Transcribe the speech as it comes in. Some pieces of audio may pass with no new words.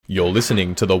You're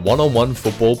listening to the One-on-One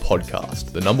Football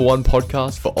Podcast, the number one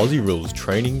podcast for Aussie rules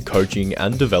training, coaching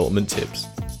and development tips.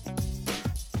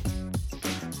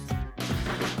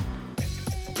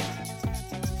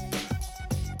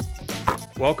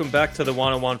 Welcome back to the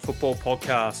One-on-One Football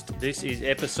Podcast. This is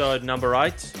episode number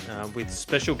 8 with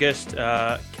special guest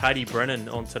Katie Brennan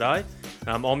on today.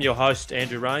 I'm your host,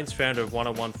 Andrew Rains, founder of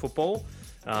One-on-One Football.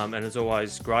 And as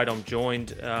always, great, I'm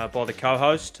joined by the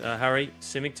co-host, Harry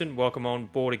Symington. Welcome on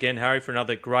board again, Harry, for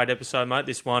another great episode, mate.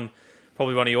 This one,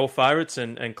 probably one of your favourites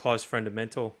and close friend and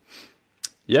mentor.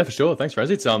 Yeah, for sure. Thanks,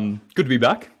 Raz. It's good to be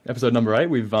back. Episode number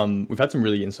 8. We've had some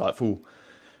really insightful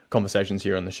conversations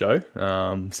here on the show.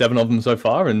 7 of them so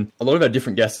far, and a lot of our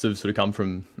different guests have sort of come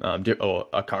from or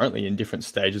are currently in different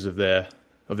stages of their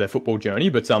football journey.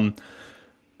 But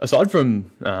aside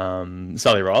from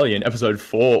Sally Riley in episode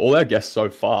 4, all our guests so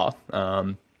far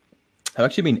have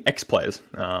actually been ex-players.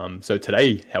 So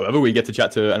today, however, we get to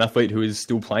chat to an athlete who is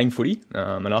still playing footy,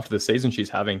 and after the season she's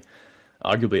having,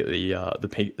 arguably at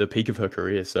the peak of her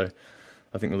career. So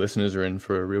I think the listeners are in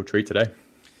for a real treat today.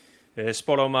 Yeah,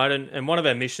 spot on, mate. And one of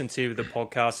our missions here with the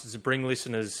podcast is to bring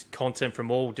listeners content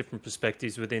from all different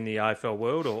perspectives within the AFL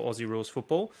world or Aussie rules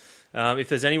football. If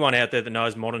there's anyone out there that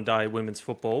knows modern day women's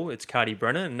football, it's Katie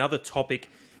Brennan. Another topic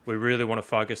we really want to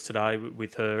focus today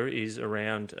with her is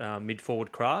around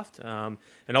mid-forward craft. And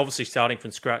obviously starting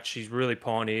from scratch, she's really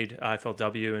pioneered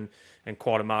AFLW and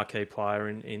quite a marquee player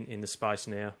in the space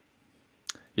now.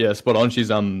 Yeah, spot on. She's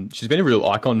been a real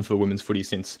icon for women's footy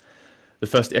since the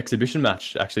first exhibition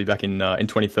match, actually back in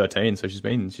 2013. So she's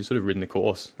sort of ridden the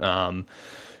course. And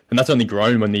that's only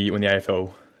grown when the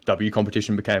AFLW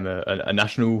competition became a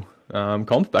national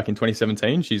comp back in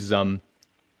 2017. She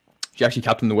actually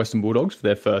captained the Western Bulldogs for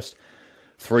their first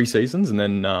 3 seasons, and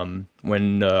then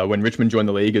when Richmond joined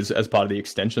the league as part of the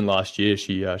extension last year,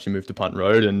 she moved to Punt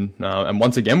Road and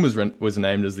once again was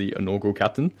named as the inaugural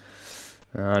captain.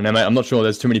 Now, mate, I'm not sure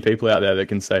there's too many people out there that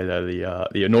can say they're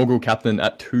the inaugural captain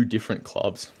at 2 different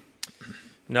clubs.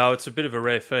 No, it's a bit of a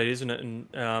rare feat, isn't it?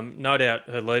 And no doubt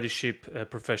her leadership, her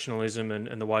professionalism,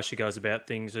 and the way she goes about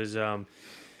things is, as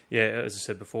I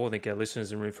said before, I think our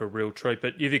listeners are in for a real treat.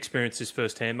 But you've experienced this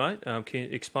firsthand, mate. Can you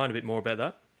explain a bit more about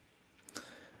that?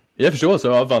 Yeah, for sure.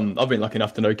 So I've been lucky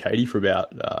enough to know Katie for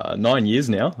about 9 years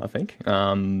now, I think.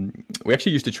 We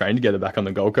actually used to train together back on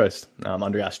the Gold Coast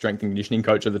under our strength and conditioning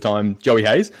coach at the time, Joey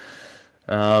Hayes.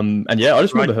 And yeah, I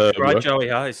just remember her. Great Joey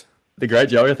Hayes. The great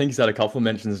Joey. I think he's had a couple of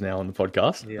mentions now on the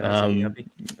podcast.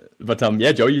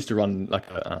 Yeah, Joey used to run like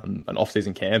an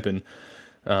off-season camp and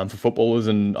for footballers,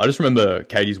 and I just remember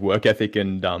Katie's work ethic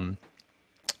and her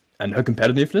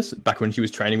competitiveness back when she was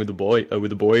training with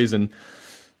the boys, and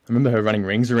I remember her running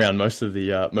rings around most of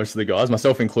the guys,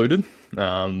 myself included.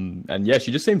 And yeah,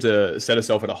 she just seemed to set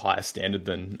herself at a higher standard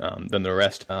than the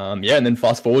rest. And then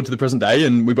fast forward to the present day,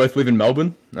 and we both live in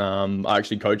Melbourne. I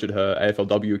actually coach at her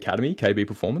AFLW Academy, KB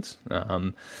Performance.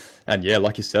 And yeah,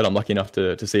 like you said, I'm lucky enough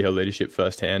to see her leadership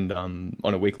firsthand on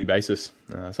a weekly basis.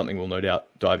 Something we'll no doubt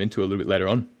dive into a little bit later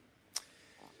on.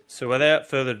 So without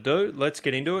further ado, let's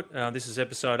get into it. This is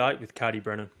episode 8 with Katie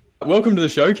Brennan. Welcome to the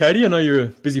show, Katie. I know you're a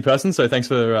busy person, so thanks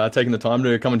for taking the time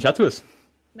to come and chat to us.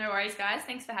 No worries, guys.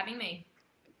 Thanks for having me.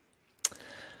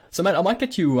 So, mate, I might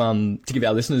get you to give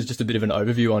our listeners just a bit of an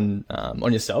overview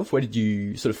on yourself. Where did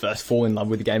you sort of first fall in love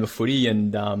with the game of footy,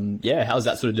 and how's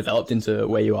that sort of developed into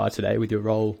where you are today with your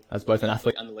role as both an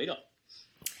athlete and a leader?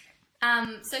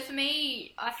 So for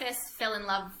me, I first fell in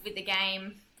love with the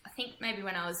game, I think maybe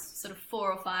when I was sort of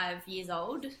 4 or 5 years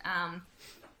old.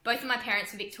 Both of my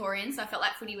parents were Victorian, so I felt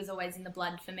like footy was always in the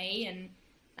blood for me. And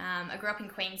I grew up in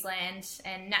Queensland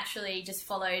and naturally just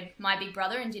followed my big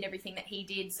brother and did everything that he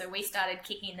did. So we started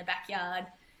kicking in the backyard,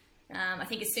 I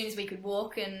think as soon as we could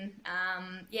walk. And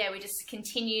we just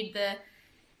continued the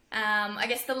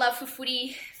love for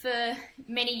footy for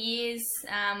many years.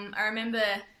 I remember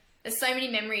there's so many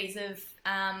memories of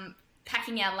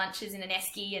packing our lunches in an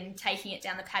esky and taking it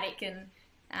down the paddock and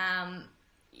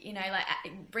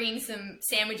bringing some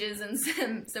sandwiches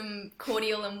and some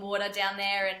cordial and water down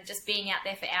there and just being out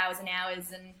there for hours and hours.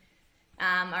 And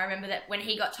I remember that when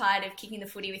he got tired of kicking the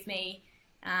footy with me,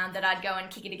 that I'd go and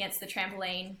kick it against the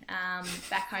trampoline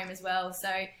back home as well. So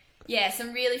yeah,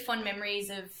 some really fond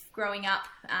memories of growing up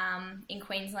in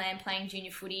Queensland, playing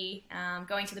junior footy,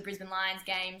 going to the Brisbane Lions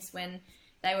games when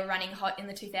they were running hot in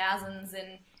the 2000s.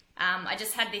 And I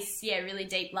just had this really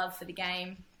deep love for the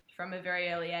game from a very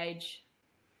early age.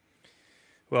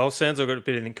 Well, sounds like we've got a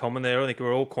bit in common there. I think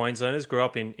we're all Queenslanders, grew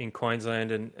up in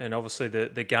Queensland, and obviously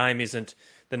the game isn't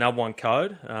the number one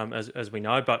code, as we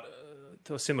know, but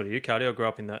similar to you, Katie, I grew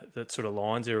up in that sort of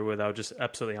Lions era where they were just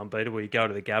absolutely unbeatable. You go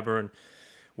to the Gabba and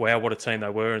wow, what a team they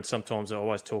were. And sometimes I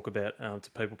always talk about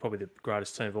to people probably the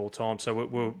greatest team of all time.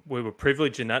 So we were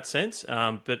privileged in that sense.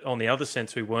 But on the other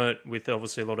sense, we weren't, with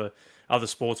obviously a lot of other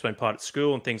sports being part at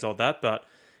school and things like that. But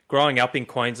growing up in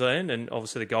Queensland and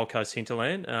obviously the Gold Coast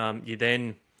hinterland, you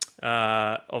then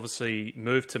obviously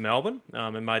moved to Melbourne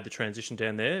and made the transition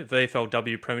down there.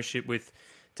 VFLW Premiership with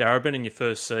Darebin in your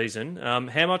first season.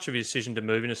 How much of your decision to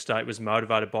move interstate was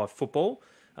motivated by football?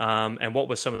 And what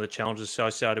were some of the challenges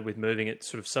associated with moving at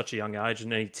sort of such a young age?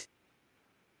 And any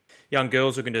young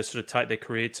girls looking to sort of take their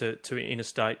career to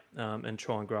interstate and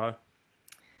try and grow?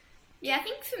 Yeah, I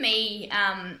think for me,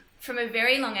 from a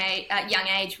very young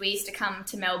age, we used to come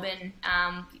to Melbourne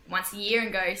once a year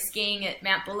and go skiing at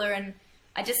Mount Buller, and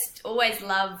I just always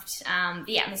loved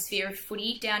the atmosphere of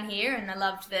footy down here, and I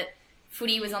loved that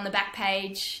footy was on the back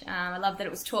page. I loved that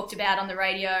it was talked about on the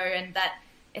radio, and that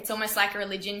it's almost like a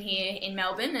religion here in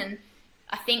Melbourne. And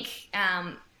I think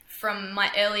from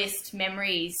my earliest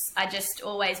memories, I just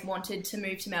always wanted to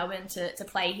move to Melbourne to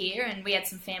play here, and we had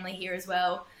some family here as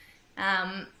well.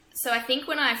 So I think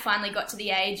when I finally got to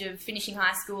the age of finishing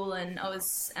high school, and I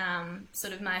was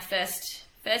sort of my first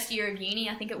year of uni,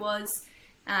 I think it was,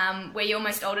 where you're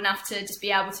almost old enough to just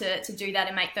be able to do that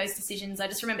and make those decisions. I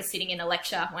just remember sitting in a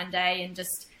lecture one day and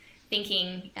just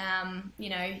thinking,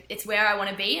 it's where I want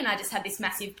to be. And I just had this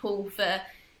massive pull for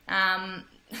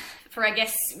I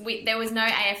guess, there was no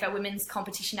AFL women's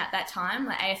competition at that time.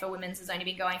 Like, AFL women's has only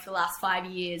been going for the last 5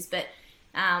 years, but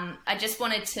I just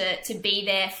wanted to be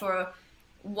there for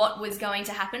what was going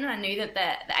to happen. And I knew that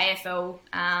the AFL,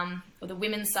 or the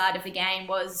women's side of the game,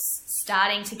 was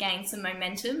starting to gain some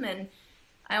momentum, and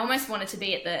I almost wanted to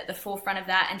be at the forefront of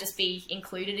that and just be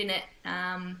included in it,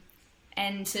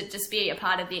 and to just be a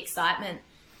part of the excitement.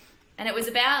 And it was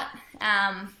about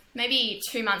maybe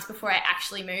 2 months before I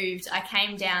actually moved, I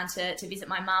came down to visit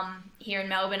my mum here in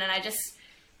Melbourne, and I just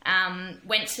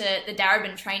went to the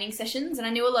Darebin training sessions, and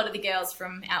I knew a lot of the girls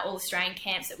from our All-Australian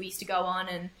camps that we used to go on,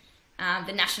 and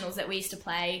the nationals that we used to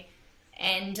play.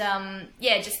 And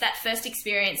just that first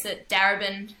experience at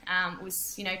Darebin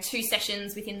was, 2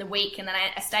 sessions within the week, and then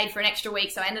I stayed for an extra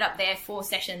week, so I ended up there 4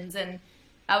 sessions, and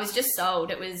I was just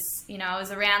sold. It was, I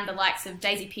was around the likes of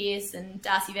Daisy Pearce and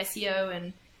Darcy Vesio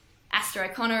and Asta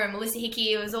O'Connor and Melissa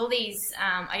Hickey. It was all these,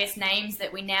 names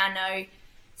that we now know.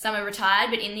 Some are retired,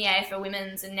 but in the AFL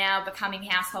Women's, and now becoming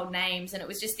household names. And it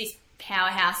was just this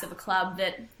powerhouse of a club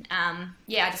that, I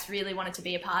just really wanted to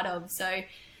be a part of. So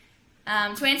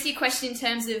to answer your question in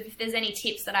terms of if there's any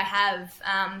tips that I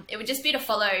have, it would just be to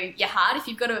follow your heart. If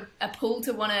you've got a pull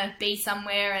to want to be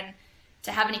somewhere and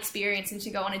to have an experience and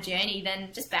to go on a journey, then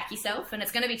just back yourself. And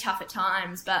it's going to be tough at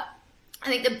times, but I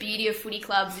think the beauty of footy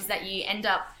clubs is that you end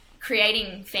up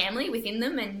creating family within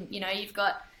them, and you've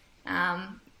got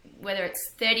whether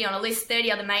it's 30 on a list,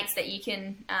 30 other mates that you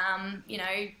can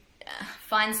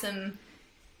find some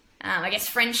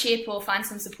friendship or find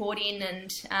some support in,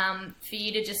 and for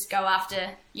you to just go after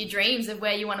your dreams of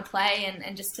where you want to play,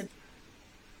 and just to...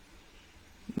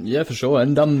 Yeah, for sure.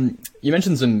 And you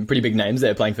mentioned some pretty big names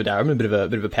there playing for Darebin, a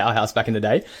bit of a powerhouse back in the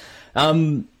day.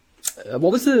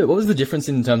 What was the difference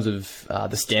in terms of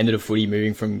the standard of footy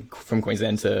moving from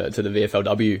Queensland to the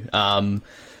VFLW?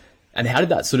 And how did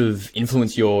that sort of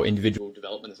influence your individual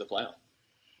development as a player?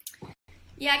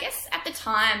 Yeah, I guess at the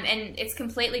time, and it's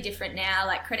completely different now,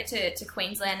 like credit to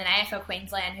Queensland and AFL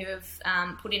Queensland, who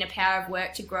have put in a power of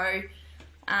work to grow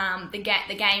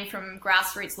the game from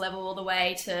grassroots level all the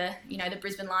way to, the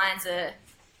Brisbane Lions are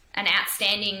an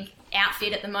outstanding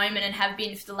outfit at the moment and have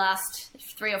been for the last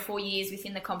 3 or 4 years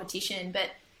within the competition. But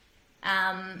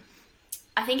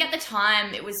I think at the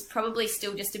time it was probably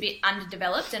still just a bit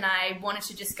underdeveloped, and I wanted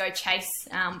to just go chase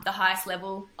the highest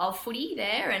level of footy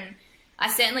there. And I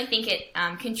certainly think it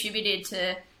contributed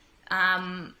to,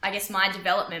 my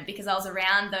development, because I was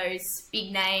around those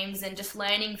big names and just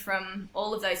learning from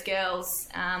all of those girls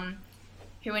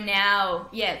who are now,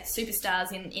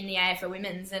 superstars in the AFL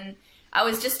Women's. And I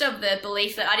was just of the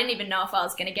belief that I didn't even know if I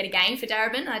was going to get a game for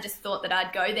Darebin. I just thought that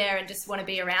I'd go there and just want to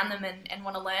be around them and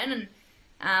want to learn.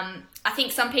 And I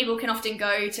think some people can often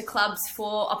go to clubs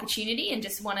for opportunity and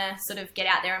just want to sort of get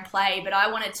out there and play. But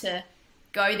I wanted to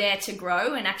go there to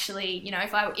grow, and actually,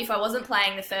 if I wasn't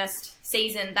playing the first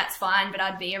season, that's fine, but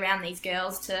I'd be around these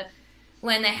girls to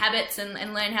learn their habits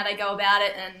and learn how they go about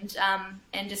it,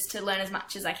 and just to learn as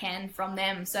much as I can from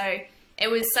them. So it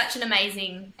was such an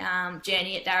amazing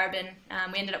journey at Darebin.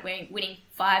 We ended up winning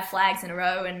 5 flags in a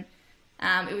row, and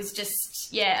it was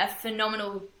just, a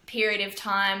phenomenal period of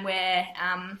time where,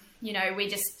 we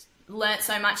just learnt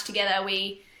so much together.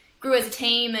 We grew as a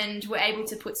team and were able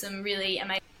to put some really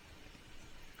amazing...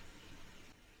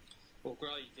 Well,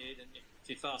 grow you did, and if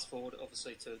you fast forward,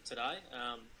 obviously, to today,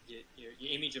 your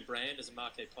image and brand as a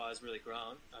marquee player has really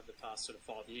grown over the past sort of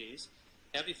 5 years.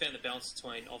 How have you found the balance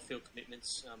between off-field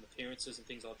commitments, appearances and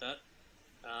things like that,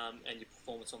 and your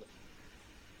performance on the...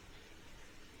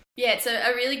 Yeah, it's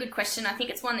a really good question. I think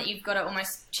it's one that you've got to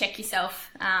almost check yourself,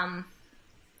 whether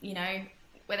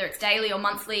it's daily or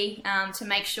monthly, to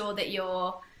make sure that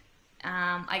you're,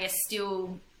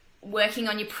 still working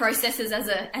on your processes as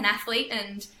an athlete,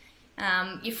 and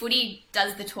your footy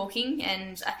does the talking.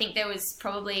 And I think there was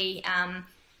probably I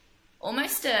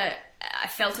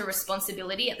felt a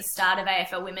responsibility at the start of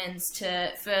AFL Women's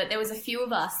there was a few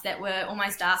of us that were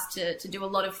almost asked to do a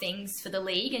lot of things for the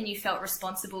league, and you felt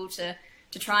responsible to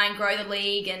try and grow the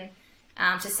league and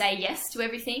to say yes to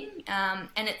everything.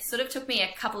 And it sort of took me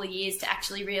a couple of years to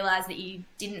actually realise that you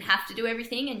didn't have to do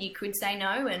everything and you could say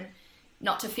no, and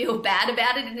not to feel bad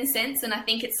about it in a sense. And I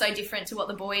think it's so different to what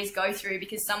the boys go through,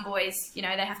 because some boys, they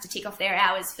have to tick off their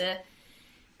hours for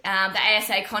the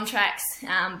ASA contracts,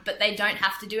 but they don't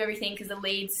have to do everything because the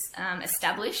league's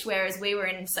established, whereas we were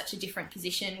in such a different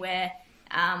position where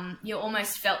you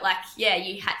almost felt like,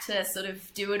 you had to sort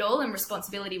of do it all, and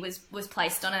responsibility was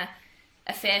placed on a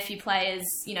fair few players,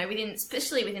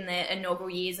 especially within the inaugural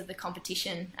years of the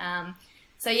competition.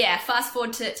 Fast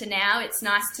forward to now, it's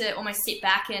nice to almost sit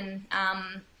back and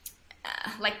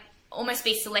almost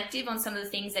be selective on some of the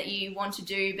things that you want to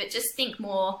do, but just think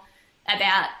more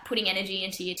about putting energy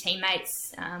into your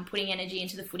teammates, putting energy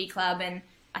into the footy club. And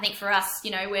I think for us,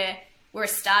 we're a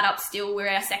startup still. We're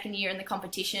our second year in the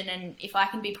competition, and if I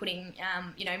can be putting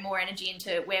more energy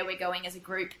into where we're going as a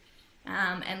group,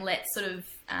 and let sort of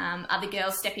other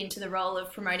girls step into the role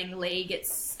of promoting the league,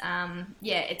 it's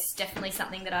definitely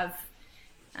something that I've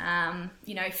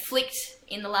flicked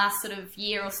in the last sort of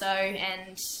year or so,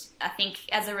 and I think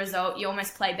as a result you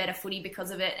almost play better footy because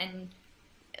of it, and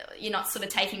you're not sort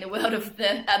of taking the world of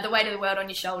the weight of the world on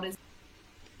your shoulders.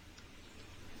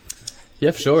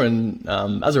 Yeah, for sure. And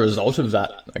as a result of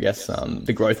that, I guess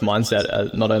the growth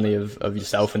mindset, not only of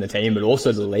yourself and the team, but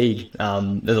also the league.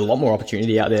 There's a lot more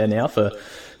opportunity out there now for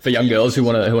young girls who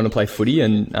want to play footy,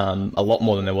 and a lot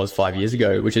more than there was 5 years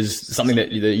ago, which is something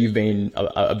that you've been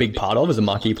a big part of as a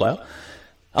marquee player.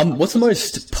 What's the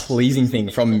most pleasing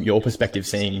thing from your perspective,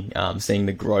 seeing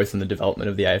the growth and the development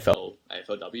of the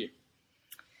AFLW?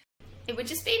 It would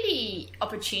just be the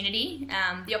opportunity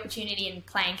in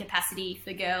playing capacity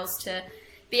for girls to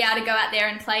be able to go out there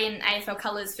and play in AFL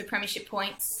colours for premiership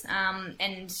points,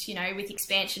 and with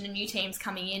expansion and new teams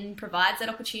coming in provides that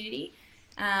opportunity.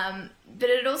 But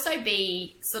it'd also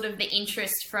be sort of the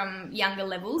interest from younger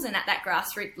levels and at that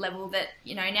grassroots level that,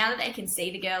 now that they can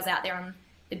see the girls out there on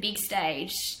the big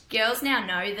stage, girls now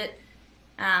know that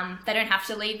they don't have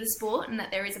to leave the sport, and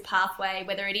that there is a pathway,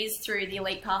 whether it is through the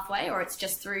elite pathway or it's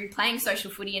just through playing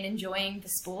social footy and enjoying the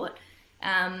sport.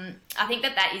 I think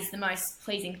that is the most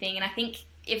pleasing thing. And I think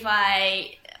if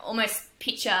I almost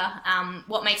picture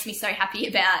what makes me so happy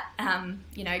about,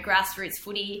 grassroots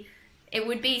footy, it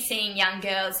would be seeing young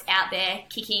girls out there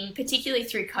kicking, particularly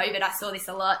through COVID. I saw this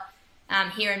a lot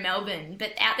here in Melbourne,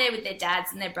 but out there with their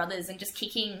dads and their brothers and just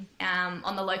kicking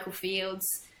on the local fields,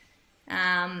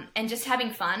 and just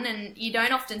having fun. And you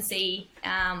don't often see,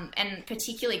 and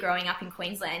particularly growing up in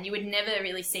Queensland, you would never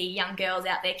really see young girls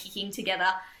out there kicking together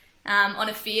on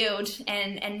a field,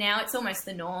 and now it's almost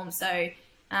the norm. So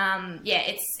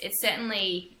it's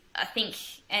certainly, I think,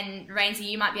 and Rainsy,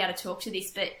 you might be able to talk to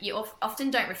this, but you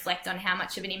often don't reflect on how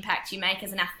much of an impact you make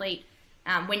as an athlete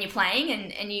when you're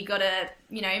playing, and you got to,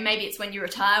 maybe it's when you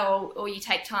retire or you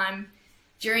take time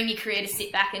during your career to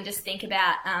sit back and just think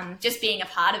about just being a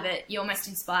part of it. You almost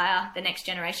inspire the next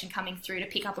generation coming through to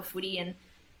pick up a footy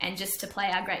and just to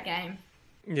play our great game.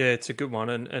 Yeah, it's a good one.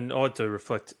 And I do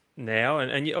reflect now.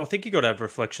 And I think you got to have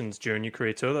reflections during your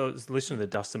career too. I was listening to the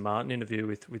Dustin Martin interview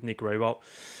with Nick Rewalt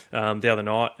the other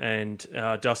night, and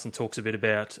Dustin talks a bit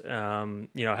about,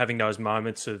 having those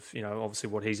moments of, obviously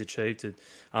what he's achieved,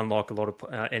 unlike a lot of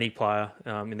any player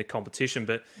in the competition.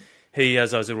 But he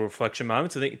has those little reflection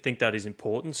moments. I think that is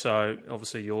important. So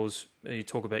obviously yours, you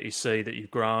talk about, you see that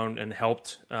you've grown and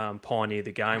helped pioneer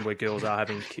the game where girls are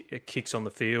having kicks on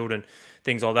the field and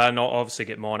things like that. And I obviously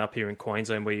get mine up here in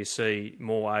Queensland where you see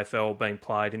more AFL being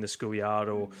played in the schoolyard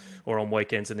or on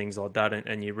weekends and things like that.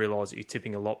 And you realise that you're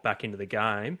tipping a lot back into the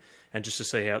game, and just to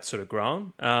see how it's sort of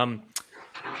grown.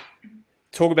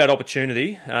 Talk about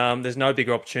opportunity. There's no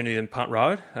bigger opportunity than Punt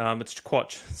Road.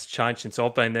 It's changed since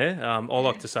I've been there. I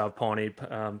like to say I've pioneered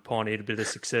a bit of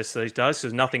success these days.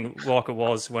 There's nothing like it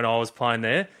was when I was playing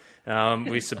there.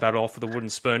 We used to battle off with a wooden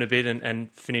spoon a bit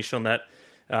and finish on that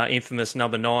infamous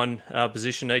number 9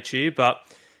 position each year. But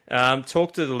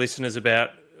talk to the listeners about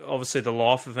obviously the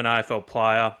life of an AFL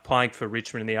player, playing for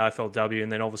Richmond in the AFLW,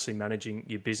 and then obviously managing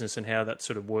your business and how that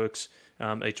sort of works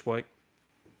each week?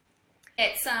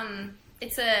 It's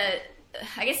a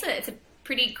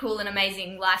pretty cool and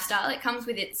amazing lifestyle. It comes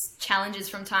with its challenges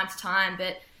from time to time,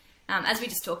 but as we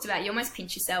just talked about, you almost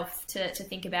pinch yourself to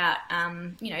think about,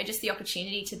 just the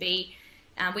opportunity to be.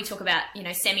 We talk about,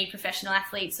 semi-professional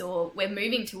athletes, or we're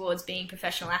moving towards being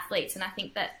professional athletes. And I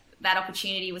think that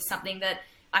opportunity was something that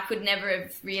I could never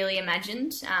have really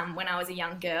imagined when I was a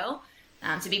young girl,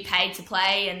 to be paid to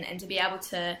play and to be able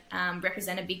to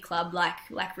represent a big club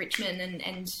like Richmond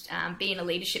and be in a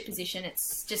leadership position.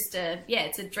 It's just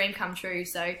it's a dream come true.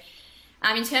 So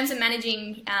in terms of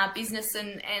managing business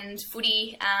and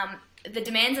footy, the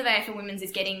demands of AFL Women's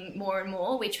is getting more and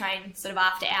more. We train sort of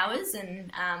after hours,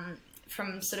 and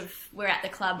we're at the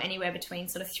club anywhere between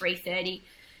sort of 3:30,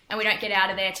 and we don't get out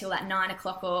of there till at 9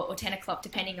 o'clock or 10 o'clock,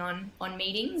 depending on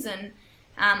meetings. And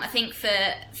I think for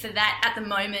that at the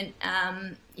moment,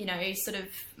 sort of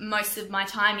most of my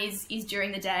time is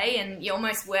during the day, and you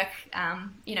almost work,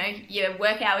 your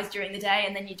work hours during the day,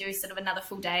 and then you do sort of another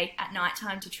full day at night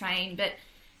time to train. But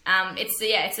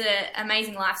it's an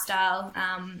amazing lifestyle.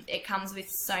 It comes with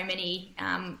so many,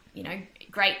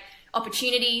 great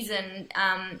opportunities, and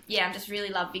I'm just really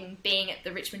loving being at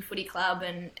the Richmond Footy Club,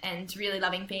 and really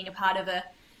loving being a part of a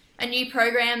new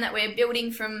program that we're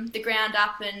building from the ground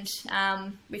up. And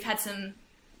we've had some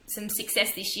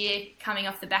success this year, coming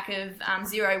off the back of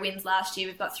 0 wins last year.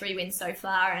 We've got 3 wins so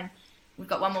far, and we've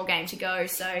got 1 more game to go.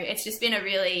 So it's just been a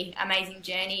really amazing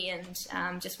journey,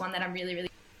 and just one that I'm really, really.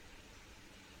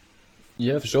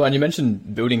 Yeah, for sure. And you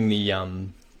mentioned building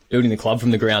the club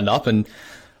from the ground up, and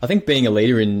I think being a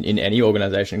leader in any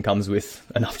organisation comes with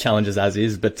enough challenges as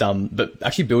is, but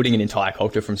actually building an entire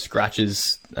culture from scratch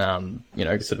is,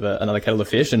 sort of another kettle of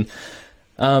fish. And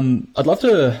I'd love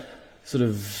to sort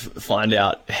of find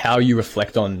out how you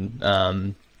reflect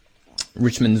on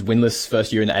Richmond's winless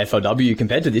first year in the AFLW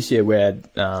compared to this year, where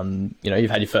you've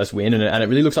had your first win, and it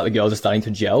really looks like the girls are starting to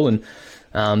gel. And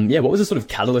what was the sort of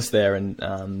catalyst there?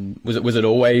 And was it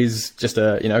always just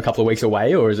a couple of weeks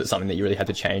away, or is it something that you really had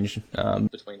to change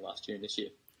between last year and this year?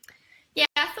 Yeah,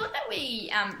 I thought that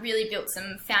we really built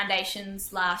some foundations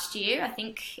last year. I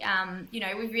think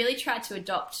we've really tried to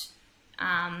adopt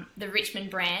the Richmond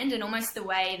brand, and almost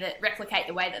replicate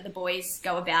the way that the boys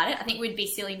go about it. I think we'd be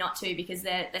silly not to, because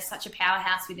they're such a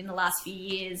powerhouse within the last few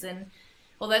years. And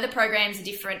although the programs are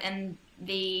different and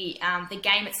the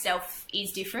game itself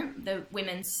is different, the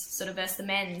women's sort of versus the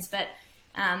men's, but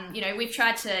we've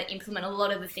tried to implement a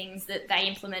lot of the things that they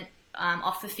implement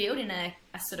off the field in a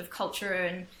sort of culture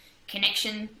and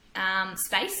connection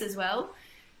space as well.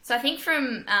 So I think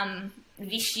from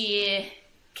this year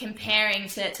comparing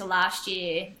to last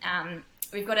year,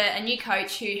 we've got a new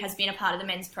coach who has been a part of the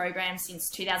men's program since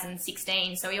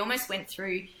 2016. So he almost went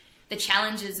through the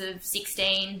challenges of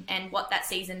 16 and what that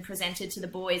season presented to the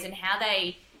boys, and how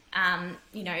they,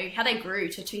 how they grew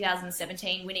to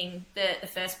 2017, winning the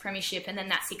first premiership, and then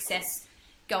that success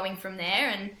going from there.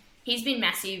 And he's been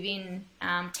massive in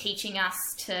teaching us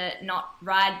to not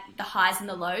ride the highs and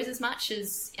the lows as much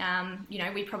as,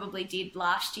 we probably did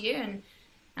last year.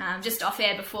 And just off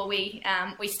air before we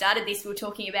started this, we were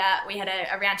talking about, we had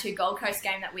a round 2 Gold Coast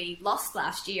game that we lost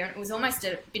last year, and it was almost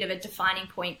a bit of a defining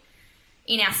point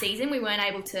in our season. We weren't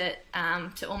able to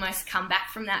almost come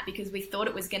back from that, because we thought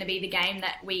it was going to be the game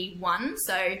that we won.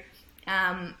 So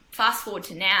fast forward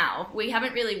to now, we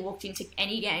haven't really walked into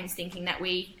any games thinking that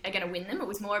we are going to win them. It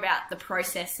was more about the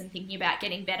process and thinking about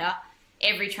getting better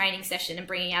every training session and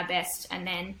bringing our best, and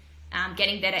then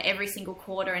getting better every single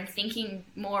quarter, and thinking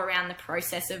more around the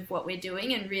process of what we're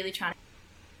doing, and really trying to.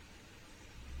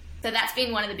 So that's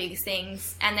been one of the biggest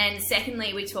things. And then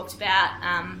secondly, we talked about,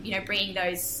 bringing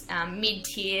those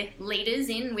mid-tier leaders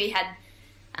in. We had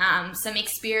some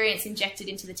experience injected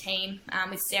into the team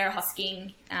with Sarah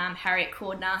Hosking, Harriet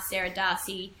Cordner, Sarah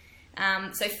Darcy.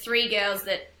 So 3 girls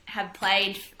that have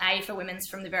played AFL Women's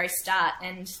from the very start,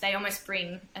 and they almost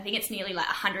bring, I think it's nearly like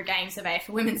 100 games of AFL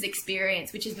Women's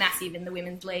experience, which is massive in the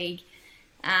Women's League.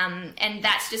 And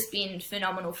that's just been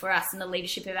phenomenal for us, and the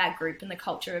leadership of our group and the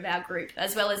culture of our group,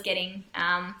 as well as getting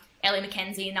Ellie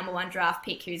McKenzie, number 1 draft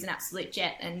pick, who's an absolute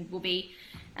jet, and will be,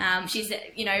 she's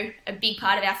a big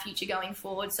part of our future going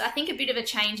forward. So I think a bit of a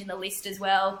change in the list as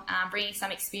well, bringing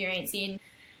some experience in,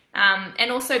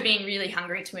 and also being really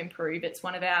hungry to improve. It's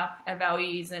one of our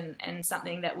values, and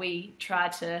something that we try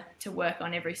to work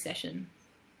on every session.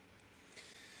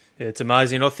 Yeah, it's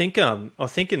amazing. I think in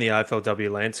the AFLW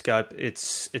landscape,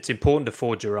 it's important to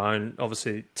forge your own,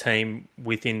 obviously, team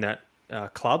within that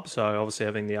club. So obviously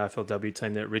having the AFLW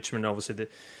team there at Richmond, obviously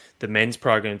the men's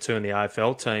program too in the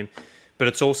AFL team. But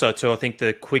it's also too, I think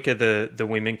the quicker the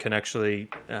women can actually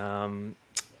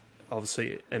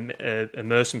obviously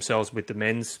immerse themselves with the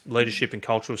men's leadership and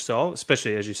cultural style,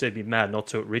 especially, as you said, be mad not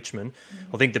to at Richmond,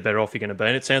 I think the better off you're going to be.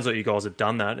 And it sounds like you guys have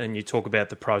done that, and you talk about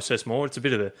the process more. It's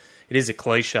it is a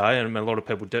cliche, and a lot of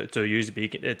people do use it,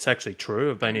 but it's actually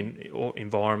true. I've been in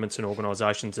environments and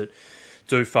organisations that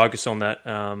do focus on that,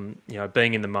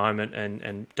 being in the moment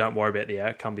and don't worry about the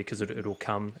outcome, because it'll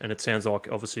come. And it sounds like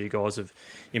obviously you guys have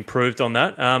improved on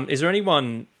that. Is there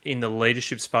anyone in the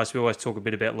leadership space? We always talk a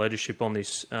bit about leadership on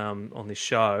this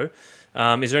show.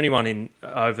 Is there anyone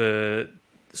over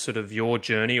sort of your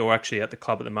journey, or actually at the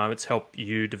club at the moment, to help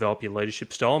you develop your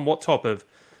leadership style? And what type of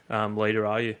leader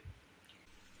are you?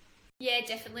 Yeah,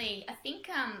 definitely. I think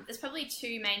there's probably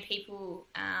two main people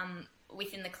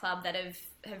within the club that have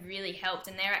really helped,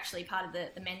 and they're actually part of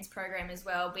the men's program as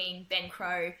well, being Ben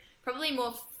Crowe, probably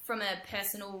more from a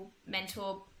personal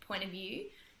mentor point of view,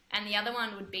 and the other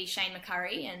one would be Shane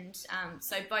McCurry. And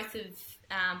so both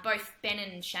Ben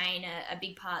and Shane are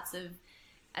big parts of,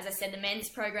 as I said, the men's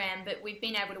program, but we've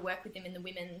been able to work with them in the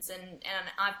women's, and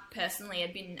I personally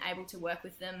have been able to work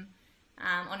with them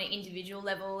on an individual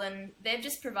level, and they've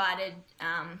just provided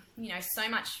so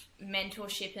much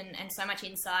mentorship and so much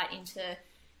insight into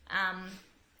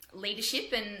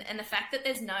leadership, and the fact that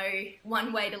there's no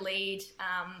one way to lead,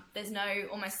 there's no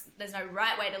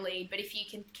right way to lead, but if you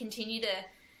can continue to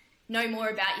know more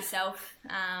about yourself,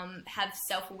 have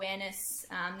self-awareness,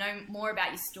 know more about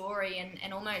your story,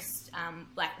 and almost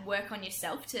work on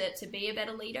yourself to be a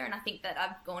better leader. And I think that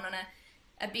I've gone on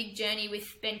a big journey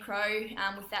with Ben Crowe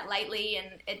with that lately,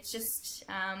 and it's just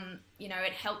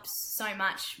it helps so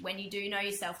much when you do know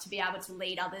yourself to be able to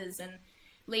lead others and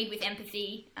lead with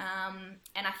empathy,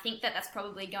 and I think that that's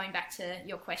probably, going back to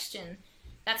your question,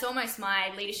 that's almost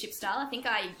my leadership style. I think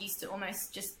I used to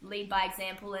almost just lead by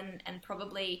example and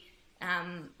probably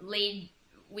lead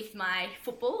with my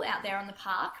football out there on the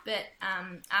park, but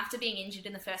after being injured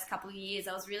in the first couple of years,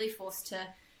 I was really forced to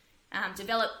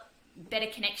develop better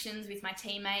connections with my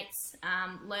teammates,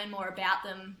 learn more about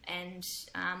them, and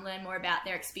learn more about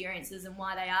their experiences and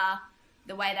why they are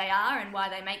the way they are, and why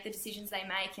they make the decisions they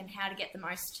make, and how to get the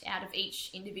most out of each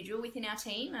individual within our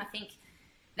team. And I think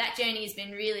that journey has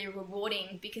been really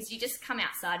rewarding, because you just come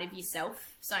outside of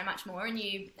yourself so much more, and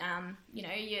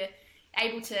you're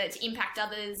able to impact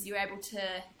others. You're able to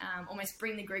almost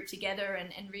bring the group together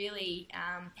and really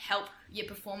help your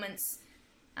performance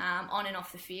on and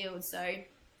off the field. So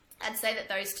I'd say that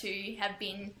those two have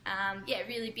been,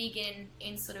 really big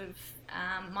in sort of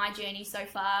my journey so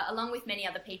far, along with many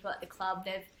other people at the club.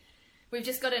 We've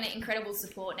just got an incredible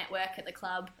support network at the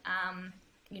club.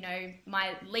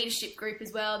 My leadership group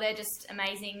as well, they're just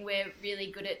amazing. We're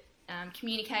really good at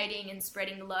communicating and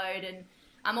spreading the load, and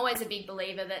I'm always a big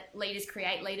believer that leaders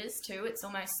create leaders too. It's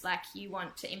almost like you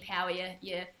want to empower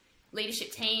your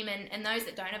leadership team, and those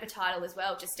that don't have a title as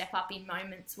well, just step up in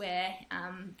moments where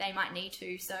they might need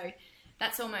to. So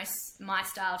that's almost my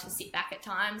style, to sit back at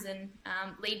times and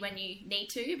lead when you need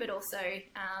to, but also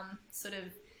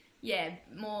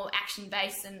more action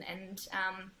based and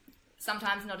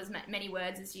sometimes not as many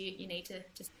words as you need to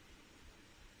just.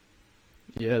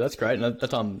 Yeah, that's great, and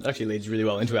that actually leads really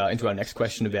well into our next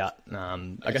question about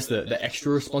I guess the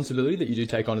extra responsibility that you do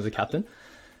take on as a captain.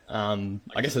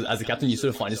 I guess as a captain, you sort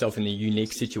of find yourself in a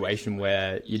unique situation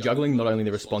where you're juggling not only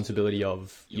the responsibility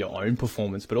of your own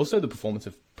performance, but also the performance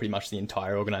of pretty much the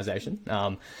entire organisation.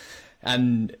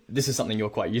 And this is something you're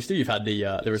quite used to. You've had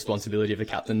the responsibility of a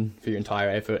captain for your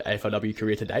entire AFLW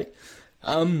career to date.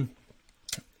 Do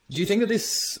you think that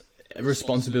this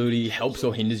responsibility helps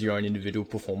or hinders your own individual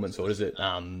performance, or is it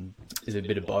a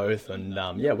bit of both? And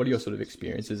what are your sort of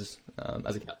experiences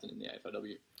as a captain in the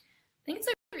AFLW? I think it's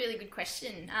a really good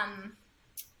question.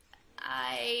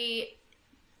 I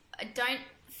don't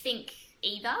think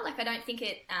either. I don't think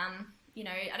it, I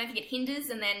don't think it hinders,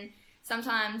 and then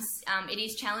sometimes it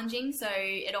is challenging. So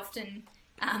it often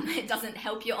it doesn't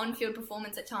help your on-field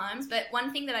performance at times. But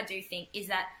one thing that I do think is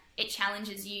that it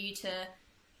challenges you to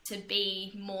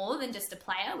be more than just a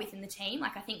player within the team. I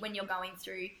think when you're going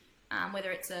through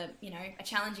whether it's a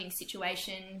challenging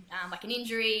situation like an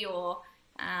injury, or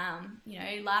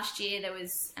last year there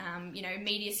was,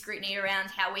 media scrutiny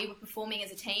around how we were performing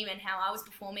as a team and how I was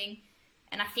performing.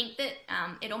 And I think that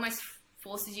it almost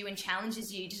forces you and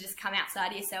challenges you to just come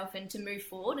outside of yourself and to move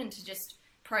forward and to just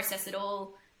process it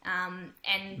all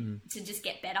to just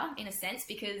get better in a sense,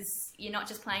 because you're not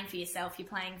just playing for yourself, you're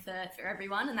playing for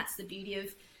everyone. And that's the beauty of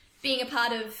being a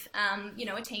part of,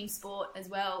 a team sport as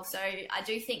well. So I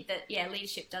do think that,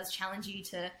 leadership does challenge you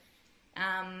to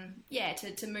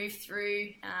to move through,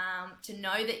 to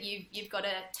know that you've got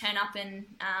to turn up and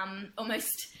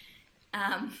almost,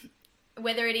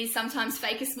 whether it is sometimes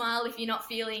fake a smile if you're not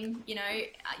feeling,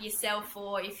 yourself,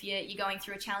 or if you're going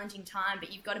through a challenging time,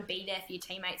 but you've got to be there for your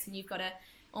teammates, and you've got to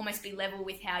almost be level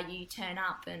with how you turn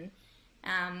up. And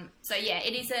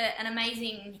it is an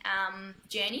amazing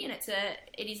journey, and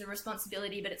it is a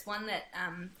responsibility, but it's one that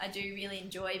I do really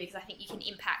enjoy, because I think you can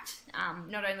impact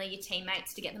not only your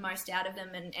teammates to get the most out of them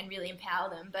and really empower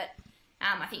them, but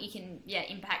I think you can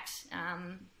impact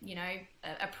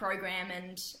a program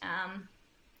and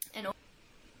all.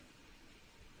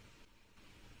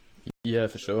 Yeah,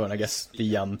 for sure. And I guess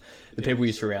the people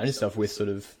you surround yourself with sort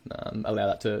of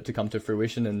allow that to come to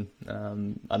fruition.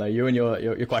 And I know you, and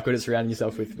you're quite good at surrounding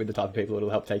yourself with the type of people that'll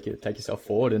help take yourself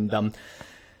forward. And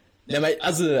now, mate,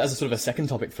 as a sort of a second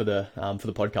topic for the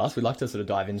podcast, we'd like to sort of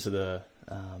dive into the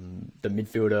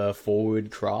midfielder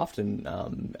forward craft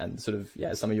and sort of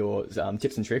some of your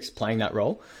tips and tricks playing that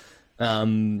role.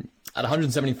 At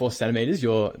 174 centimeters,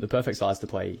 you're the perfect size to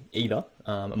play either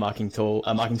a marking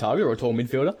target or a tall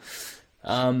midfielder.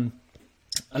 I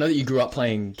know that you grew up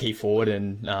playing key forward,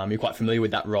 and you're quite familiar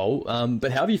with that role.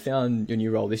 But how have you found your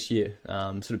new role this year?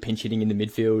 Sort of pinch hitting in the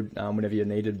midfield whenever you're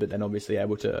needed, but then obviously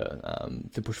able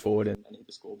to push forward and hit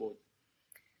the scoreboard.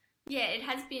 Yeah, it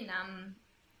has been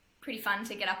pretty fun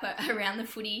to get up around the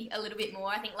footy a little bit more.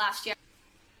 I think last year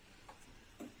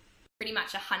pretty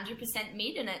much 100%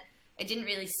 mid, and it didn't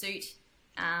really suit,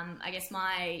 I guess,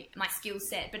 my skill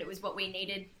set, but it was what we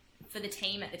needed for the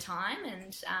team at the time.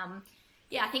 And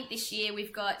I think this year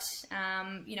we've got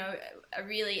a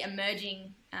really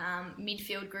emerging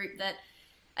midfield group that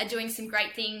are doing some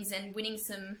great things and winning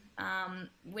some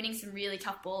really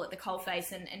tough ball at the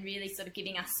coalface and really sort of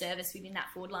giving us service within that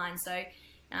forward line. So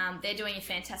they're doing a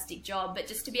fantastic job. But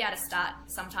just to be able to start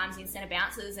sometimes in centre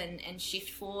bounces and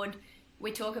shift forward,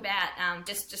 we talk about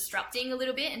just disrupting a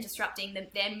little bit and disrupting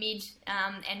their mid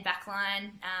and back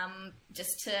line,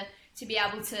 just to be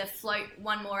able to float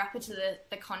one more up into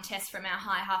the contest from our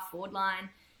high half forward line.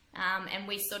 And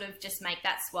we sort of just make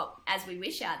that swap as we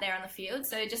wish out there on the field.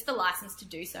 So just the license to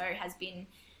do so has been,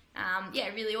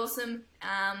 really awesome.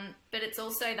 But it's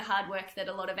also the hard work that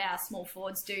a lot of our small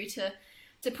forwards do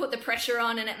to put the pressure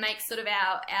on, and it makes sort of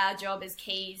our job as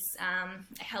keys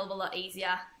a hell of a lot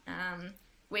easier.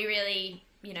 We really,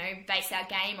 base our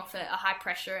game off a high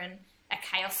pressure and a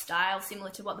chaos style similar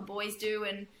to what the boys do.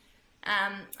 And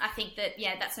I think that,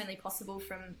 that's only possible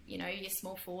from, your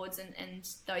small forwards and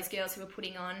those girls who are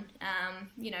putting on,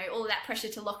 all of that pressure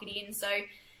to lock it in. So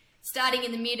starting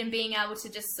in the mid and being able to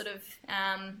just sort of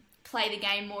play the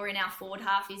game more in our forward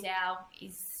half is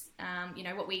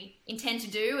what we intend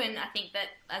to do. And I think that,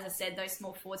 as I said, those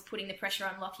small forwards putting the pressure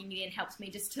on, locking it in, helps me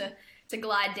just to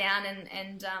glide down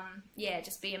and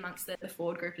just be amongst the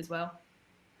forward group as well.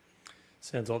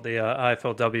 Sounds like the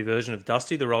AFLW version of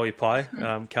Dusty, the role you play,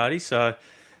 Katie. So,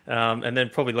 and then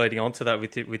probably leading on to that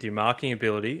with your marking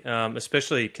ability,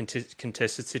 especially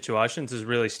contested situations, is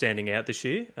really standing out this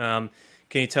year.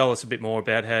 Can you tell us a bit more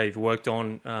about how you've worked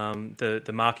on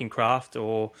the marking craft,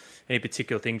 or any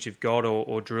particular things you've got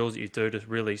or drills that you do to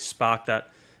really spark that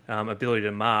ability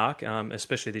to mark,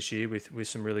 especially this year with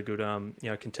some really good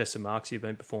contested marks you've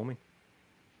been performing?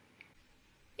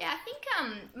 Yeah, I think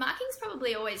marking's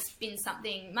probably always been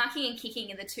something. Marking and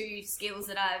kicking are the two skills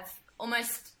that I've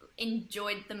almost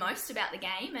enjoyed the most about the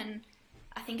game, and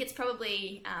I think it's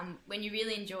probably when you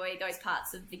really enjoy those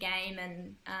parts of the game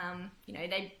and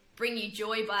they bring you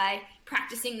joy by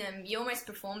practicing them, you almost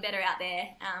perform better out there,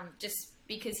 just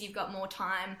because you've got more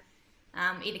time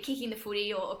either kicking the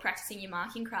footy or practicing your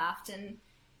marking craft. And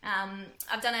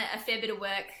I've done a fair bit of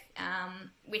work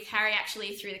with Harry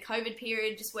actually through the COVID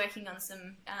period, just working on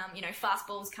some fast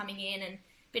balls coming in and a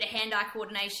bit of hand-eye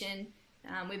coordination.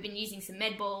 We've been using some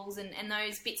med balls and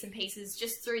those bits and pieces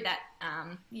just through that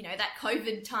that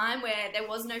COVID time where there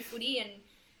was no footy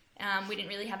and we didn't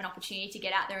really have an opportunity to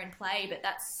get out there and play. But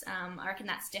that's I reckon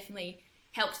that's definitely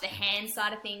helped the hand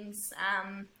side of things.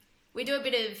 We do a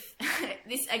bit of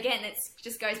this again. It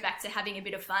just goes back to having a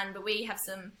bit of fun. But we have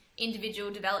some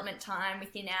individual development time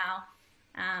within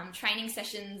our training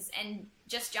sessions and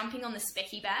just jumping on the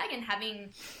specky bag and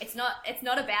having. It's not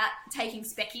about taking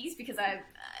speckies, because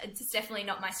it's definitely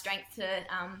not my strength to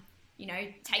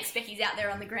take speckies out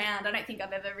there on the ground. I don't think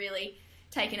I've ever really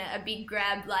taken a big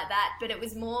grab like that, but it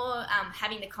was more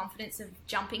having the confidence of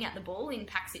jumping at the ball in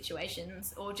pack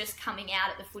situations or just coming out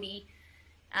at the footy.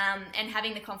 And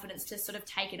having the confidence to sort of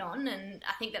take it on. And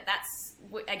I think that's,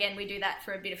 again, we do that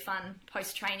for a bit of fun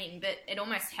post-training, but it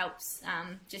almost helps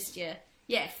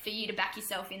for you to back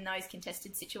yourself in those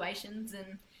contested situations.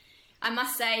 And I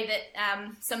must say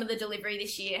that some of the delivery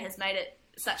this year has made it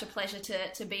such a pleasure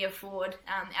to be a forward.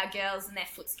 Our girls and their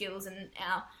foot skills and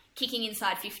our kicking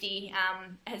inside 50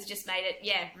 has just made it,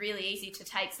 really easy to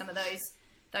take some of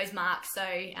those marks. So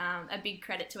a big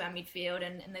credit to our midfield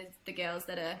and the girls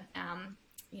that are,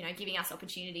 giving us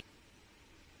opportunity.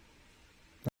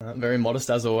 Very modest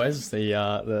as always. The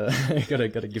got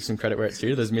to give some credit where it's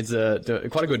due. Those mids are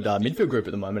quite a good midfield group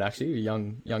at the moment. Actually,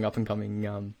 young up and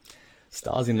coming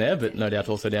stars in there, but no doubt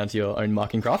also down to your own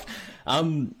marking craft.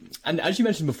 And as you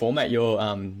mentioned before, Matt, your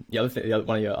one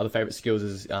of your other favourite skills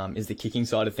is the kicking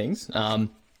side of things. And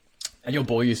your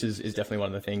ball use is definitely one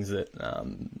of the things that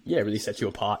really sets you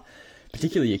apart,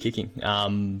 particularly your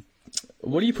kicking.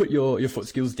 What do you put your foot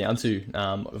skills down to?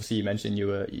 Obviously, you mentioned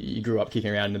you grew up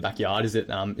kicking around in the backyard. Is it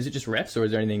just reps, or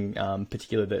is there anything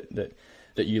particular that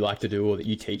you like to do, or that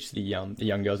you teach the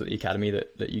young girls at the academy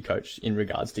that you coach in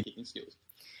regards to kicking skills?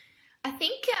 I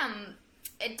think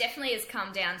it definitely has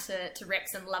come down to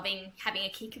reps and loving having a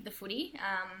kick of the footy.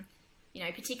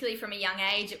 Particularly from a young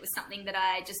age, it was something that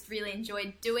I just really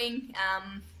enjoyed doing.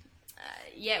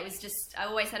 It was just, I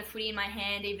always had a footy in my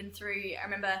hand, even through, I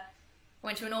remember I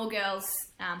went to an all-girls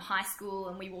high school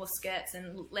and we wore skirts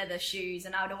and leather shoes,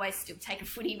 and I would always still take a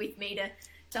footy with me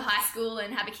to high school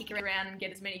and have a kick around and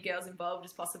get as many girls involved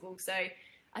as possible. So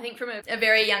I think from a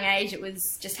very young age, it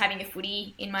was just having a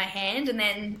footy in my hand. And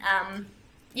then,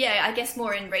 I guess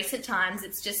more in recent times,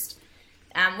 it's just,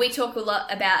 we talk a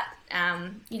lot about,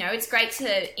 it's great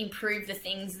to improve the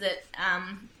things that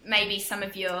maybe some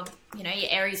of your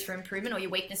areas for improvement or your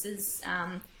weaknesses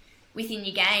within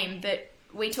your game. But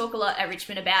we talk a lot at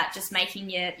Richmond about just making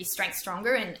your strength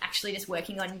stronger and actually just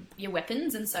working on your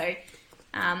weapons. And so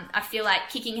I feel like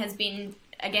kicking has been,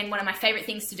 again, one of my favourite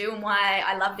things to do and why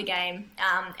I love the game.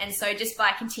 And so just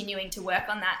by continuing to work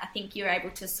on that, I think you're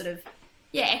able to sort of,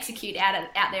 execute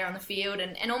out there on the field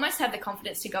and almost have the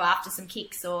confidence to go after some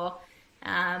kicks, or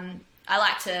I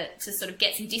like to sort of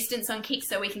get some distance on kicks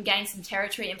so we can gain some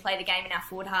territory and play the game in our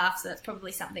forward half. So that's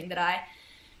probably something that I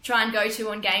try and go to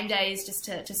on game days, just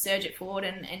to surge it forward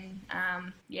and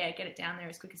get it down there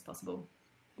as quick as possible.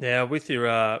 Yeah, with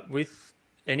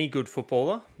any good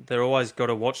footballer, they're always got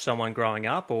to watch someone growing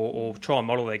up or try and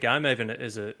model their game. Even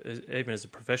as a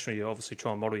professional, you obviously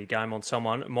try and model your game on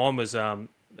someone. Mine was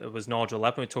it was Nigel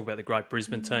Lappin. We talked about the great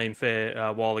Brisbane team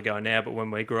a while ago now, but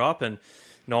when we grew up, and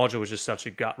Nigel was just such a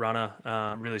gut runner,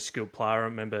 really skilled player. I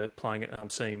remember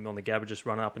seeing him on the Gabba just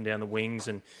run up and down the wings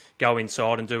and go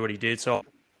inside and do what he did. So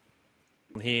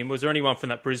him, was there anyone from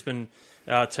that Brisbane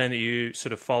team that you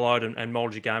sort of followed and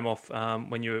moulded your game off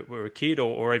when you were a kid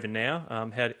or even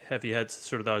now? Have you had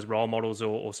sort of those role models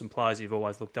or some players you've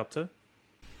always looked up to?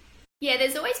 Yeah,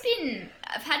 there's always been,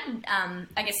 I've had,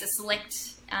 a select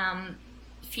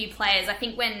few players. I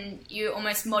think when you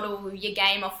almost model your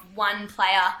game off one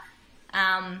player,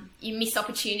 you miss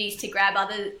opportunities to grab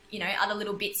other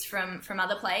little bits from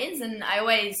other players. And I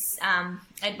always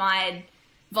admired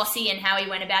Vossi and how he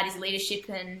went about his leadership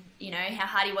and, how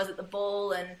hard he was at the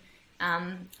ball. And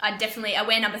I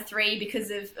wear number 3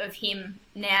 because of him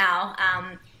now.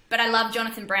 But I love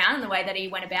Jonathan Brown and the way that he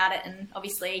went about it, and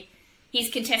obviously his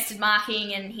contested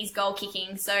marking and his goal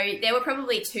kicking. So there were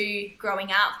probably 2 growing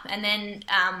up. And then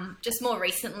just more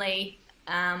recently,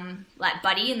 like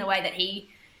Buddy and the way that he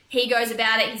goes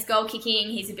about it, his goal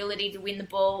kicking, his ability to win the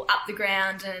ball up the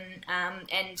ground,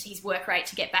 and his work rate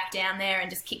to get back down there and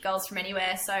just kick goals from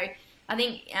anywhere. So I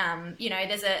think,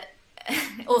 there's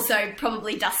also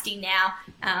probably Dusty now,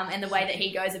 and the way that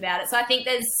he goes about it. So I think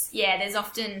there's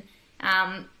often,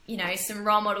 some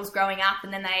role models growing up,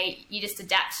 and then you just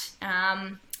adapt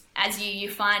as you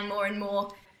find more and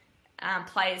more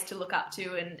players to look up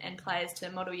to and players to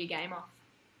model your game off.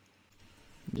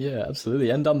 Yeah, absolutely.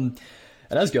 And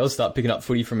as girls start picking up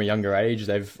footy from a younger age,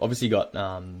 they've obviously got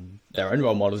their own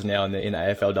role models now in the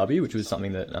AFLW, which was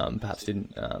something that perhaps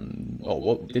didn't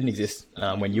exist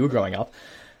when you were growing up.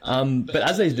 But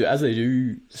as they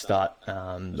do start,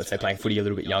 let's say, playing footy a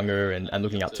little bit younger and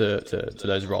looking up to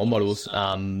those role models,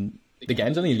 the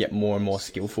game's only get more and more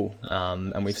skillful.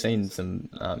 And we've seen some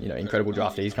incredible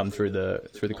draftees come through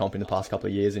the comp in the past couple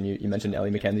of years. And you mentioned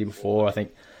Ellie McKenzie before. I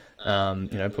think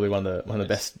probably one of the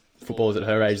best footballers at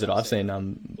her age that I've seen,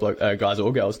 guys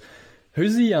or girls.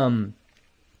 Who's the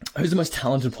most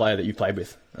talented player that you've played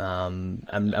with?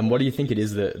 And what do you think it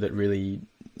is that really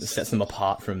sets them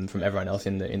apart from everyone else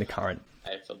in the current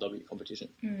AFLW competition?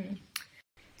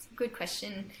 It's a good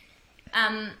question.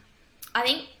 I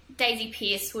think Daisy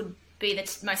Pearce would be the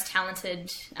most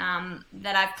talented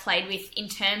that I've played with in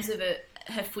terms of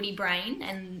her footy brain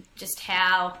and just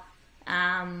how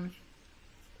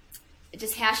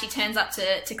just how she turns up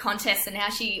to contests and how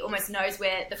she almost knows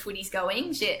where the footy's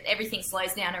going. Everything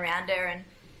slows down around her,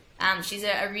 and she's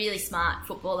a really smart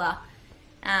footballer.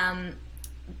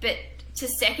 But to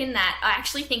second that, I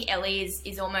actually think Ellie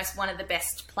is almost one of the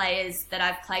best players that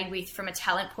I've played with from a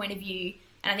talent point of view.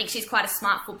 And I think she's quite a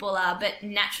smart footballer, but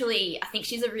naturally, I think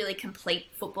she's a really complete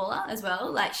footballer as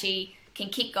well. Like, she can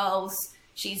kick goals,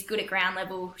 she's good at ground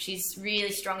level, she's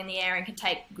really strong in the air and can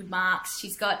take good marks.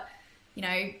 She's got,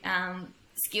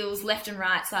 skills left and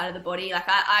right side of the body. Like,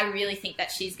 I really think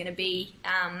that she's going to be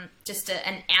just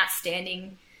an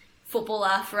outstanding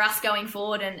footballer for us going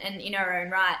forward and in her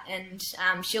own right.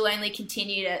 And she'll only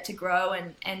continue to grow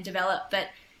and develop, but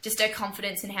just her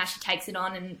confidence and how she takes it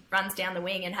on and runs down the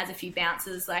wing and has a few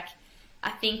bounces. Like,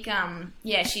 I think,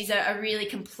 she's a really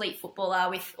complete footballer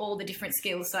with all the different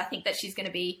skills. So I think that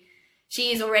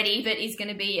she is already, but is going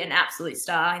to be an absolute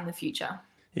star in the future.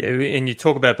 Yeah, and you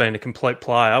talk about being a complete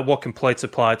player. What completes a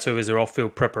player too is their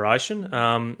off-field preparation.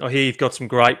 I hear you've got some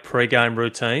great pre-game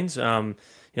routines.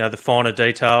 The finer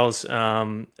details,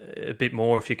 a bit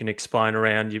more if you can explain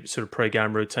around your sort of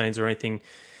pre-game routines or anything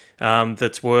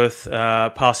that's worth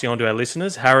passing on to our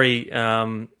listeners. Harry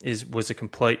was a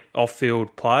complete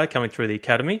off-field player coming through the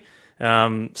academy. So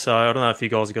I don't know if you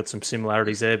guys have got some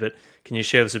similarities there, but can you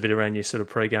share us a bit around your sort of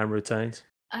pre-game routines?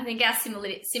 I think our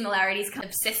similarities kind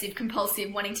of obsessive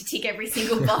compulsive, wanting to tick every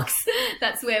single box.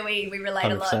 That's where we relate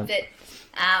 100%. A lot. But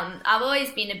I've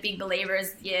always been a big believer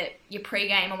as your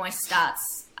pre-game almost starts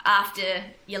after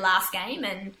your last game,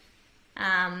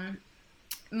 and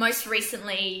most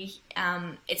recently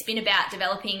it's been about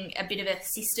developing a bit of a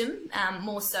system,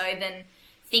 more so than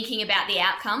thinking about the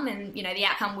outcome. And the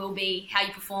outcome will be how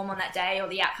you perform on that day, or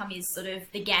the outcome is sort of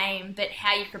the game, but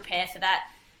how you prepare for that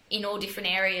in all different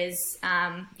areas,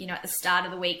 at the start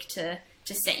of the week to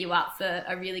set you up for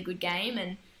a really good game.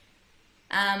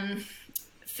 And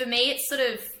for me, it's sort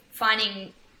of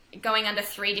going under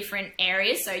 3 different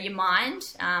areas. So your mind,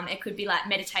 it could be like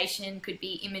meditation, could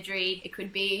be imagery, it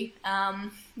could be,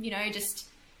 just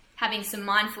having some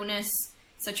mindfulness.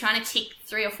 So trying to tick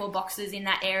 3 or 4 boxes in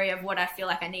that area of what I feel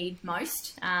like I need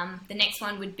most. The next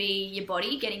one would be your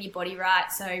body, getting your body right.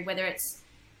 So whether it's,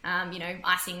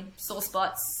 icing sore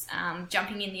spots,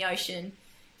 jumping in the ocean,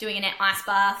 doing an ice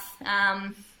bath,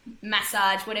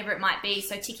 massage, whatever it might be.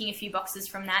 So ticking a few boxes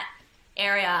from that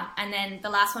area. And then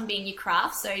the last one being your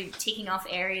craft. So ticking off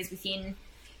areas within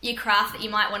your craft that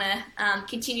you might want to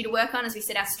continue to work on, as we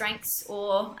said, our strengths,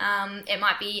 or it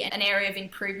might be an area of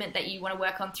improvement that you want to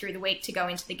work on through the week to go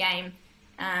into the game,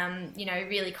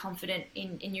 really confident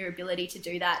in your ability to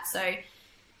do that. So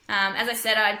as I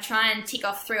said, I try and tick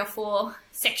off 3 or 4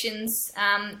 sections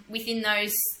within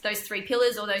those 3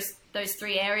 pillars or those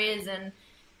 3 areas. And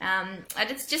I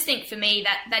just think for me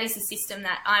that is a system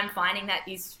that I'm finding that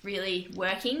is really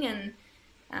working, and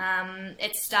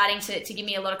it's starting to give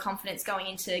me a lot of confidence going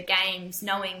into games,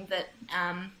 knowing that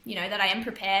that I am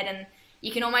prepared, and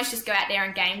you can almost just go out there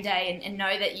on game day and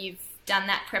know that you've done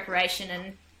that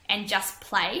preparation and just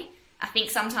play. I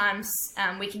think sometimes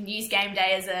we can use game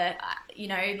day as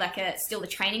still a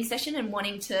training session and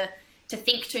wanting to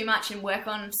think too much and work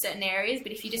on certain areas.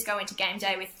 But if you just go into game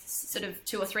day with sort of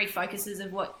 2 or 3 focuses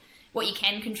of what you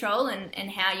can control and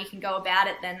how you can go about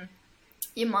it, then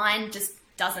your mind just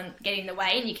doesn't get in the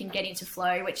way and you can get into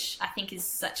flow, which I think is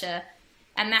such a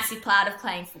massive part of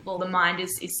playing football. The mind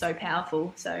is so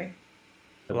powerful. So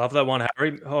I love that one,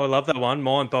 Harry. Oh, I love that one.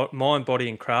 Mind, body,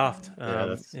 and craft.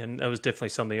 And that was definitely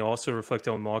something I also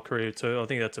reflected on my career too. I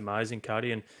think that's amazing,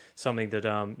 Katie, and something that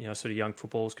sort of young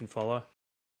footballers can follow.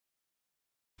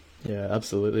 Yeah,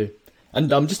 absolutely. And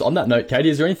just on that note, Katie,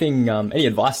 is there anything, any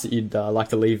advice that you'd like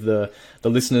to leave the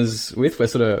listeners with? We're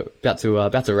sort of about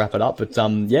to wrap it up, but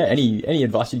any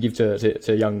advice you'd give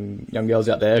to young girls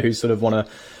out there who sort of want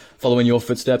to follow in your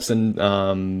footsteps and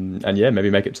maybe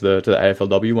make it to the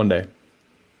AFLW one day?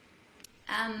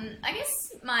 I guess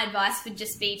my advice would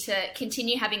just be to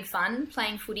continue having fun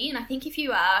playing footy, and I think if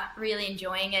you are really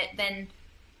enjoying it, then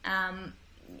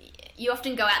you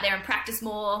often go out there and practice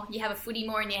more, you have a footy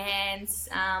more in your hands,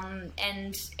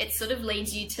 and it sort of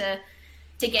leads you to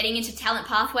getting into talent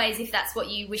pathways if that's what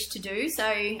you wish to do.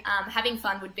 So having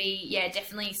fun would be,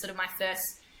 definitely sort of my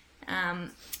first,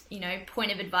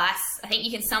 point of advice. I think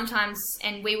you can sometimes,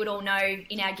 and we would all know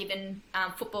in our given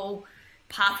football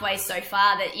pathways so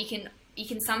far, that you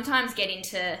can sometimes get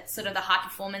into sort of the high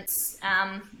performance,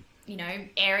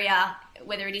 area,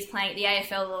 whether it is playing at the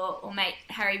AFL or mate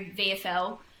Harry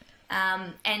VFL.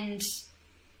 And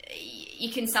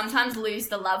you can sometimes lose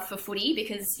the love for footy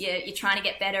because you're trying to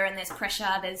get better and there's pressure,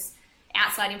 there's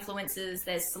outside influences,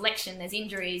 there's selection, there's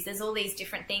injuries, there's all these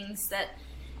different things that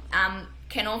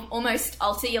can almost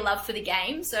alter your love for the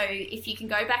game. So if you can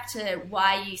go back to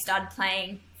why you started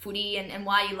playing footy and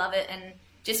why you love it, and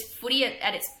just footy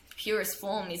at its purest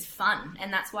form is fun,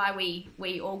 and that's why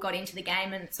we all got into the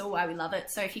game, and it's all why we love it.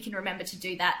 So if you can remember to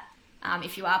do that,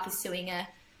 if you are pursuing a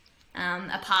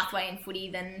pathway in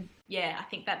footy, then yeah, I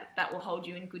think that will hold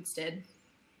you in good stead.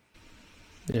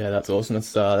 Yeah, that's awesome.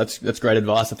 That's great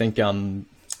advice. I think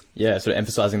sort of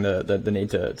emphasising the need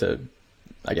to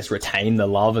I guess retain the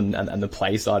love and the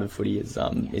play side of footy is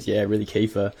really key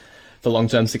for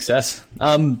long-term success.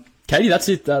 Katie, that's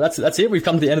it. That's it. We've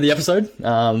come to the end of the episode.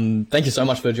 Thank you so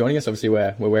much for joining us. Obviously,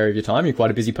 we're aware of your time. You're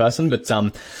quite a busy person, but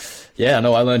I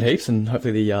know I learned heaps, and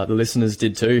hopefully the listeners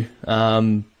did too.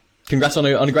 Congrats on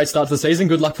a great start to the season.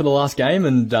 Good luck for the last game,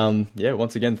 and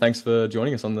once again, thanks for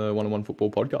joining us on the One-on-One Football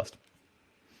podcast.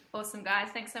 Awesome, guys.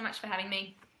 Thanks so much for having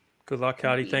me. Good luck,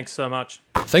 Katie. Thanks so much.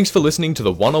 Thanks for listening to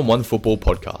the One-on-One Football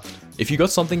podcast. If you got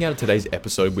something out of today's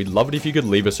episode, we'd love it if you could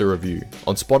leave us a review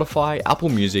on Spotify, Apple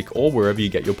Music, or wherever you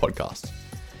get your podcasts.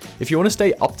 If you want to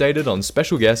stay updated on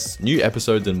special guests, new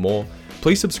episodes, and more,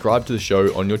 please subscribe to the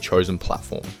show on your chosen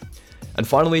platform. And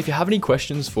finally, if you have any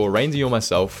questions for Rainsy or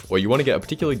myself, or you want to get a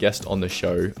particular guest on the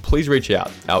show, please reach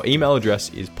out. Our email address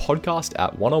is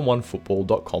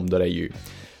podcast@oneonfootball.com.au.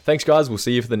 Thanks, guys. We'll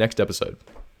see you for the next episode.